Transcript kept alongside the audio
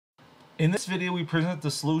In this video, we present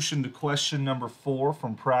the solution to question number 4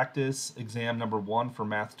 from practice exam number 1 for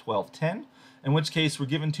Math 1210, in which case we're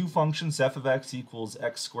given two functions, f of x equals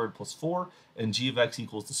x squared plus 4 and g of x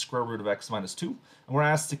equals the square root of x minus 2, and we're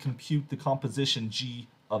asked to compute the composition g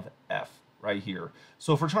of f right here.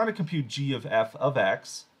 So if we're trying to compute g of f of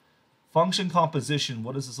x, function composition,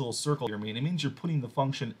 what does this little circle here mean? It means you're putting the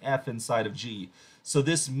function f inside of g. So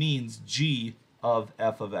this means g of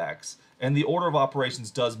f of x. And the order of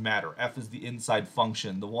operations does matter. F is the inside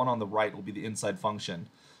function. The one on the right will be the inside function.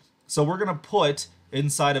 So we're going to put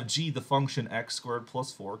inside of g the function x squared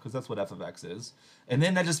plus 4, because that's what f of x is. And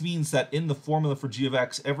then that just means that in the formula for g of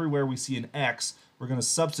x, everywhere we see an x, we're going to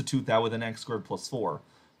substitute that with an x squared plus 4.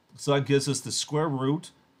 So that gives us the square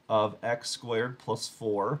root of x squared plus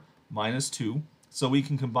 4 minus 2. So we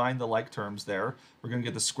can combine the like terms there. We're going to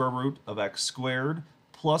get the square root of x squared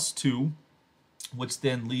plus 2, which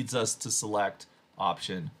then leads us to select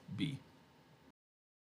option B.